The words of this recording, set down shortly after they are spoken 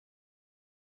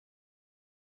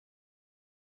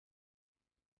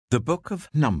The Book of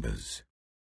Numbers.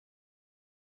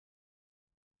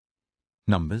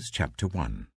 Numbers chapter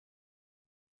 1.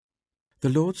 The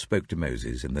Lord spoke to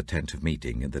Moses in the tent of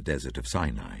meeting in the desert of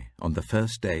Sinai on the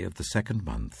first day of the 2nd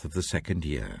month of the 2nd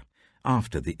year,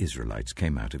 after the Israelites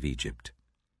came out of Egypt.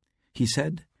 He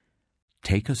said,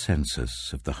 "Take a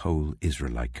census of the whole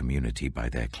Israelite community by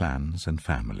their clans and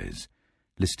families,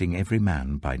 listing every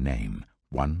man by name,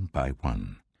 one by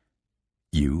one.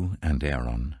 You and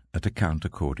Aaron are to count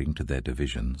according to their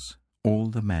divisions all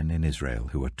the men in Israel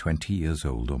who are 20 years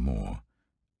old or more,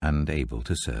 and able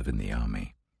to serve in the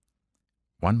army.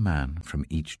 One man from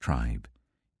each tribe,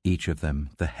 each of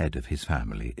them the head of his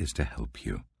family, is to help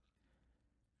you.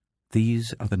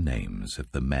 These are the names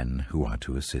of the men who are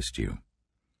to assist you.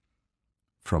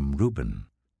 From Reuben,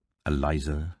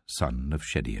 Elizur, son of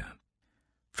Shedeur.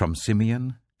 From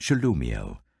Simeon,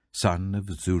 Shelumiel, son of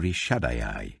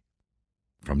Zurishaddai.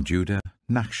 From Judah,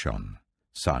 Nachshon,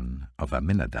 son of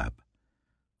Amminadab.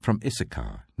 From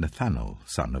Issachar, Nathanael,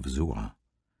 son of Zuar.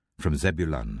 From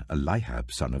Zebulun,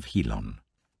 Eliab, son of Helon.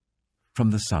 From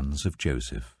the sons of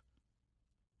Joseph.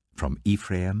 From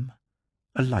Ephraim,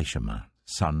 Elishama,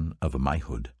 son of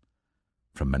Ammihud.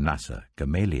 From Manasseh,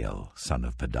 Gamaliel, son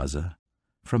of Pedazur.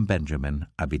 From Benjamin,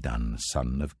 Abidan,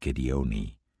 son of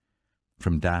Gideoni.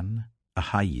 From Dan,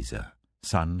 Ahiezer,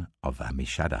 son of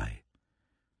Ammishaddai.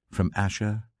 From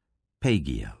Asher,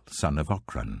 Pagiel, son of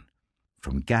Ochran.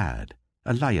 From Gad,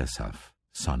 Eliasaph,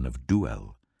 son of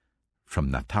Duel.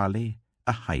 From Naphtali,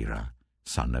 Ahira,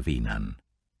 son of Enan.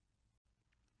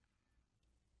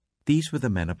 These were the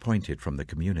men appointed from the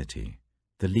community,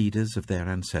 the leaders of their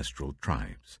ancestral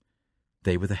tribes.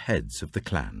 They were the heads of the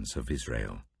clans of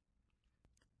Israel.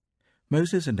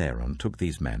 Moses and Aaron took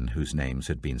these men whose names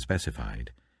had been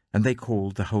specified, and they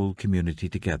called the whole community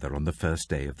together on the first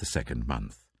day of the 2nd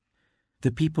month.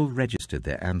 The people registered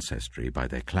their ancestry by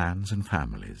their clans and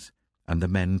families, and the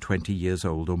men 20 years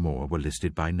old or more were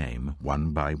listed by name,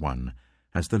 one by one,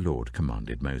 as the Lord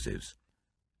commanded Moses.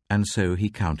 And so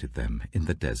he counted them in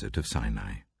the desert of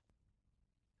Sinai.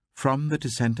 From the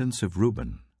descendants of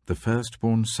Reuben, the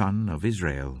firstborn son of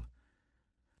Israel,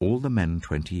 all the men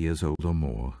 20 years old or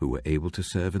more who were able to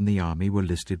serve in the army were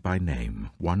listed by name,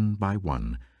 one by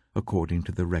one, according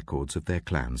to the records of their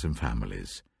clans and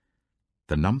families.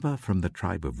 The number from the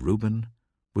tribe of Reuben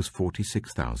was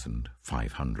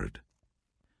 46,500.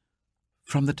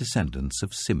 From the descendants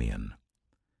of Simeon,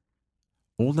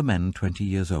 all the men 20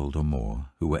 years old or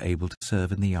more who were able to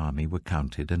serve in the army were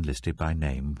counted and listed by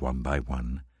name, one by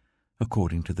one,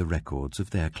 according to the records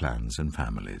of their clans and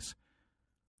families.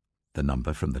 The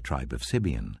number from the tribe of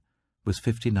Simeon was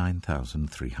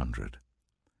 59,300.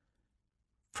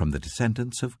 From the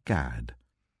descendants of Gad,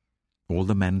 all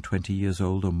the men 20 years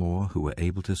old or more who were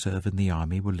able to serve in the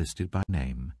army were listed by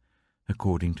name,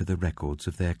 according to the records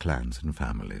of their clans and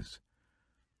families.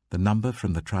 The number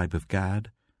from the tribe of Gad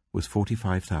was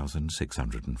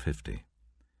 45,650.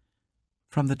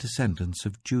 From the descendants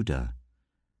of Judah,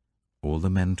 all the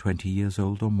men 20 years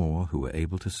old or more who were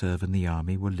able to serve in the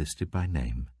army were listed by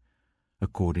name,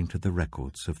 according to the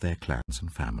records of their clans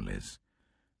and families.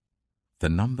 The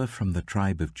number from the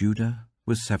tribe of Judah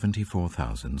was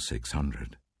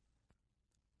 74,600.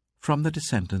 From the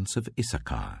descendants of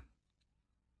Issachar,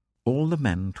 all the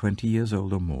men 20 years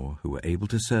old or more who were able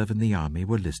to serve in the army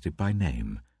were listed by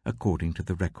name, according to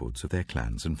the records of their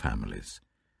clans and families.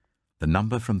 The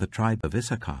number from the tribe of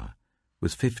Issachar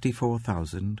was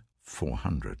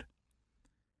 54,400.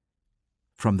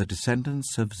 From the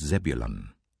descendants of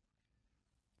Zebulun,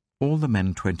 all the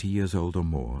men 20 years old or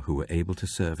more who were able to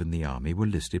serve in the army were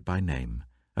listed by name,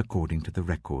 according to the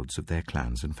records of their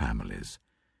clans and families.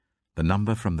 The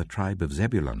number from the tribe of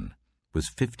Zebulun was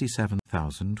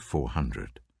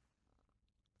 57,400.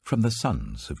 From the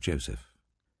sons of Joseph,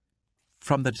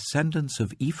 from the descendants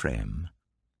of Ephraim,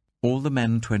 all the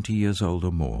men 20 years old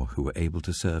or more who were able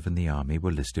to serve in the army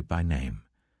were listed by name,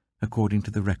 according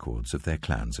to the records of their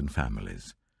clans and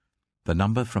families. The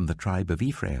number from the tribe of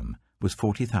Ephraim was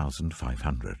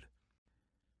 40,500.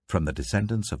 From the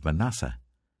descendants of Manasseh,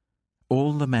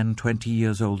 all the men 20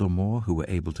 years old or more who were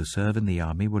able to serve in the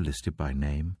army were listed by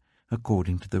name,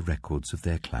 according to the records of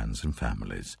their clans and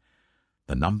families.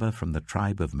 The number from the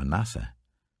tribe of Manasseh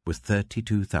was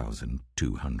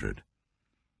 32,200.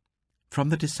 From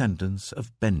the descendants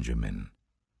of Benjamin,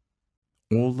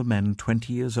 all the men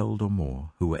 20 years old or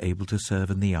more who were able to serve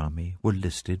in the army were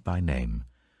listed by name,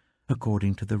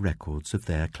 according to the records of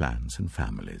their clans and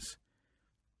families.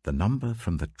 The number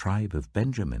from the tribe of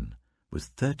Benjamin was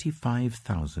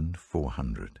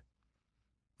 35,400.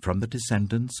 From the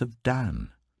descendants of Dan,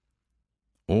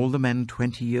 All the men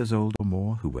 20 years old or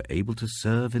more who were able to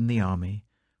serve in the army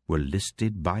were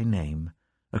listed by name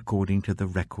according to the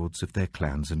records of their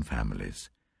clans and families.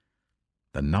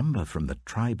 The number from the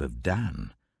tribe of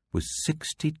Dan was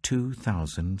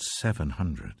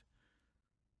 62,700.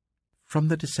 From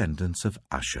the descendants of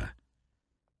Asher,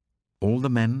 all the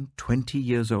men 20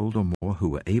 years old or more who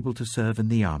were able to serve in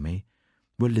the army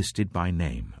were listed by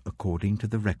name according to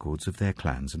the records of their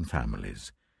clans and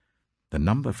families. The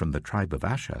number from the tribe of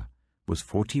Asher was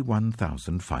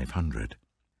 41,500.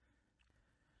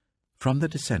 From the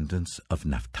descendants of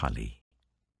Naphtali,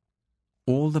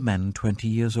 all the men 20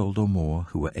 years old or more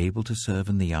who were able to serve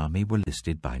in the army were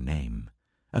listed by name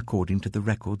according to the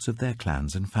records of their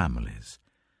clans and families.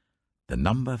 The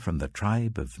number from the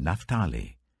tribe of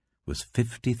Naphtali was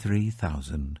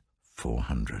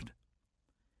 53,400.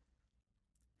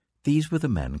 These were the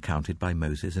men counted by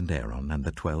Moses and Aaron and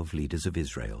the 12 leaders of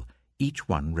Israel, each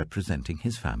one representing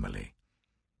his family.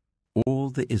 All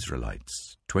the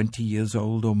Israelites, 20 years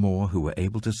old or more, who were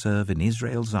able to serve in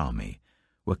Israel's army,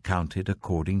 were counted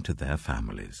according to their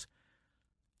families.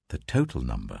 The total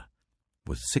number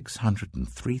was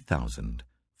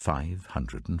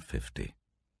 603,550.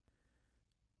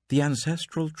 The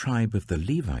ancestral tribe of the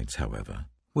Levites, however,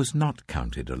 was not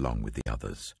counted along with the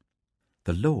others.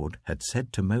 The Lord had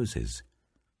said to Moses,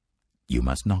 "You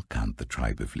must not count the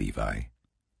tribe of Levi,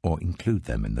 or include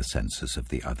them in the census of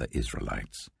the other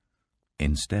Israelites.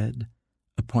 Instead,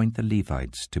 appoint the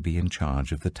Levites to be in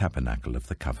charge of the tabernacle of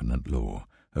the covenant law,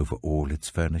 over all its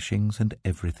furnishings and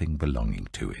everything belonging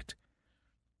to it.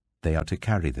 They are to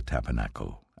carry the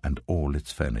tabernacle and all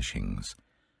its furnishings.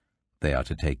 They are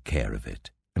to take care of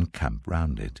it and camp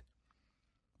round it.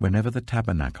 Whenever the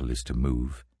tabernacle is to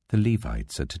move, the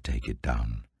Levites are to take it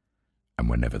down, and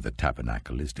whenever the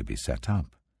tabernacle is to be set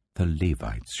up, the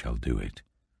Levites shall do it.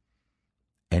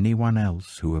 Anyone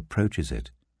else who approaches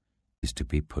it is to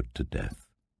be put to death."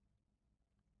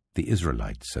 The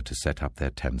Israelites are to set up their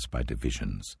tents by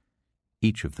divisions,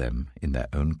 each of them in their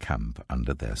own camp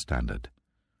under their standard.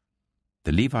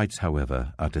 The Levites,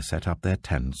 however, are to set up their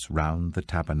tents round the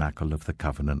tabernacle of the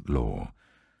covenant law,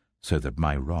 so that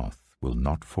my wrath will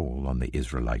not fall on the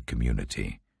Israelite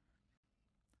community.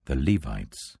 The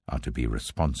Levites are to be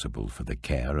responsible for the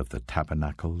care of the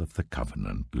tabernacle of the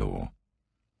covenant law.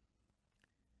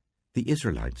 The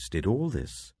Israelites did all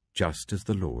this just as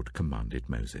the Lord commanded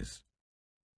Moses.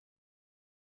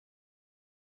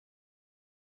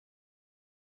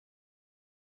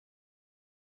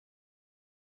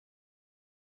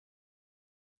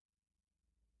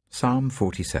 Psalm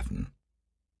 47.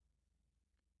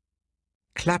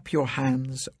 Clap your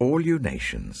hands, all you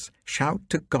nations, shout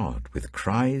to God with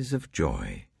cries of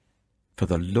joy. For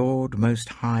the Lord Most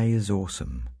High is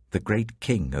awesome, the great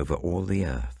King over all the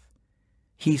earth.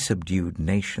 He subdued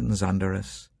nations under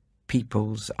us,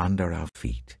 peoples under our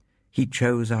feet. He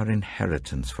chose our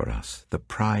inheritance for us, the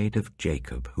pride of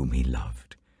Jacob whom he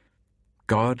loved.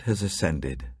 God has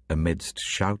ascended amidst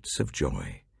shouts of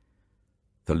joy,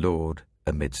 the Lord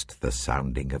amidst the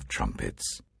sounding of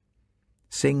trumpets.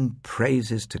 Sing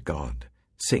praises to God,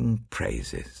 sing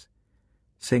praises.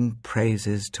 Sing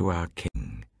praises to our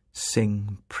King,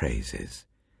 sing praises.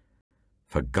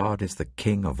 For God is the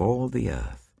King of all the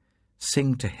earth.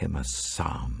 Sing to him a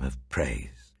psalm of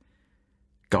praise.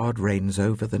 God reigns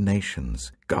over the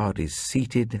nations. God is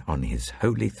seated on his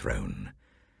holy throne.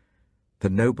 The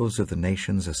nobles of the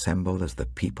nations assemble as the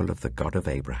people of the God of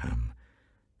Abraham.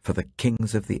 For the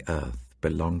kings of the earth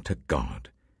belong to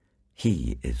God.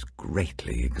 He is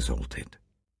greatly exalted.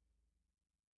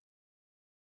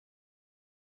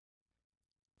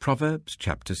 Proverbs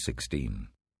chapter 16.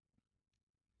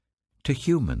 To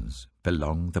humans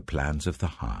belong the plans of the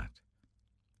heart,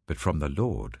 but from the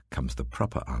Lord comes the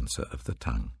proper answer of the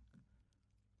tongue.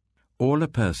 All a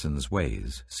person's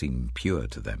ways seem pure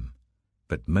to them,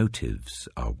 but motives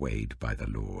are weighed by the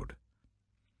Lord.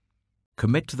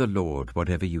 Commit to the Lord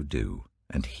whatever you do,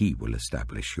 and he will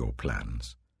establish your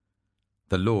plans.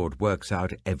 The Lord works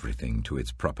out everything to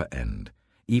its proper end,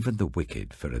 even the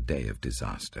wicked for a day of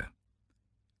disaster.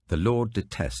 The Lord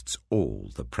detests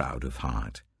all the proud of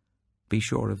heart. Be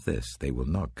sure of this, they will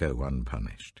not go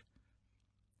unpunished.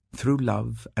 Through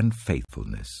love and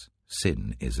faithfulness,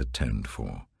 sin is atoned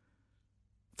for.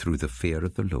 Through the fear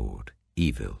of the Lord,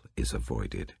 evil is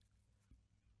avoided.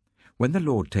 When the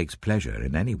Lord takes pleasure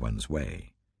in anyone's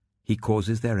way, he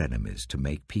causes their enemies to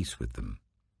make peace with them.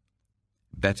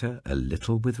 Better a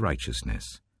little with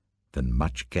righteousness than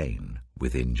much gain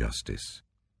with injustice.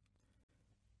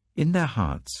 In their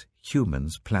hearts,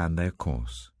 humans plan their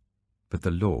course, but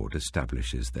the Lord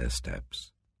establishes their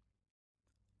steps.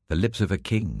 The lips of a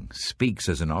king speaks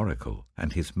as an oracle,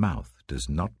 and his mouth does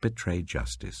not betray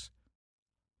justice.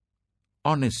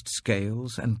 Honest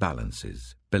scales and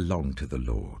balances belong to the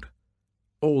Lord.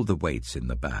 All the weights in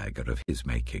the bag are of his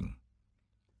making.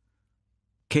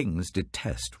 Kings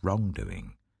detest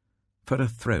wrongdoing, for a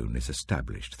throne is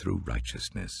established through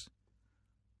righteousness.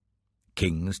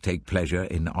 Kings take pleasure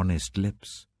in honest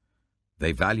lips.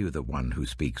 They value the one who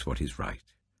speaks what is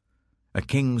right. A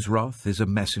king's wrath is a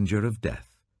messenger of death,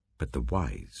 but the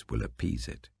wise will appease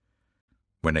it.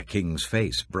 When a king's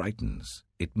face brightens,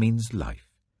 it means life.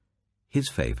 His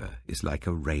favor is like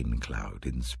a rain cloud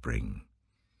in spring.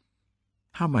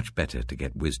 How much better to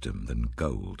get wisdom than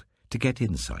gold, to get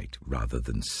insight rather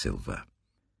than silver.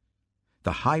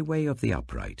 The highway of the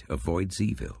upright avoids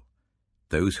evil.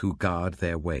 Those who guard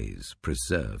their ways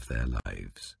preserve their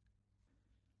lives.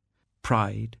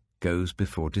 Pride goes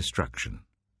before destruction,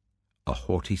 a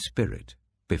haughty spirit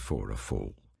before a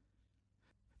fall.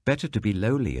 Better to be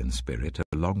lowly in spirit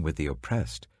along with the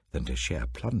oppressed than to share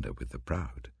plunder with the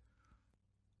proud.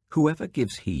 Whoever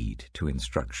gives heed to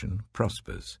instruction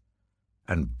prospers,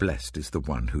 and blessed is the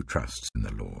one who trusts in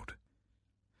the Lord.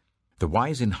 The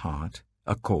wise in heart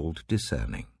are called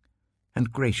discerning,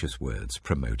 and gracious words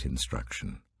promote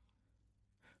instruction.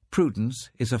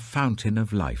 Prudence is a fountain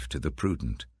of life to the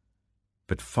prudent,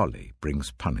 but folly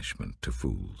brings punishment to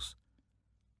fools.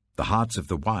 The hearts of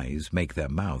the wise make their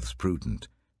mouths prudent,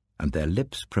 and their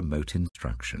lips promote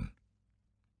instruction.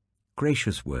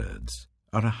 Gracious words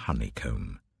are a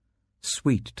honeycomb,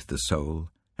 sweet to the soul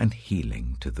and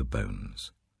healing to the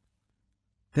bones.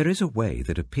 There is a way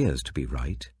that appears to be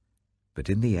right, but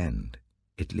in the end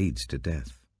it leads to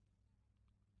death.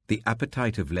 The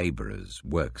appetite of labourers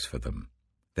works for them.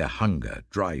 Their hunger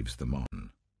drives them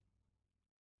on.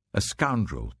 A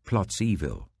scoundrel plots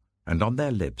evil, and on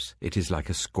their lips it is like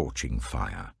a scorching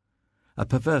fire. A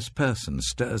perverse person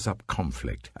stirs up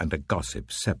conflict, and a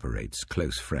gossip separates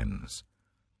close friends.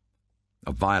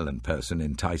 A violent person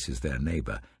entices their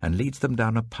neighbour and leads them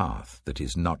down a path that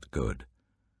is not good.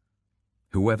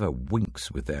 Whoever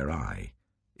winks with their eye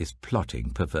is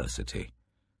plotting perversity.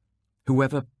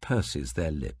 Whoever purses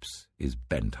their lips is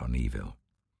bent on evil.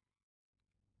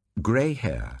 Grey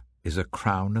hair is a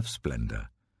crown of splendour.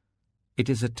 It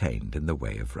is attained in the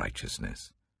way of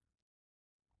righteousness.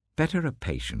 Better a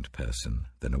patient person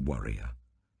than a warrior,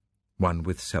 one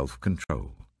with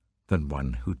self-control than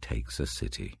one who takes a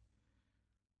city.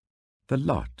 The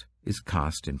lot is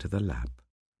cast into the lap,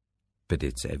 but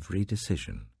its every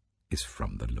decision is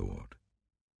from the Lord.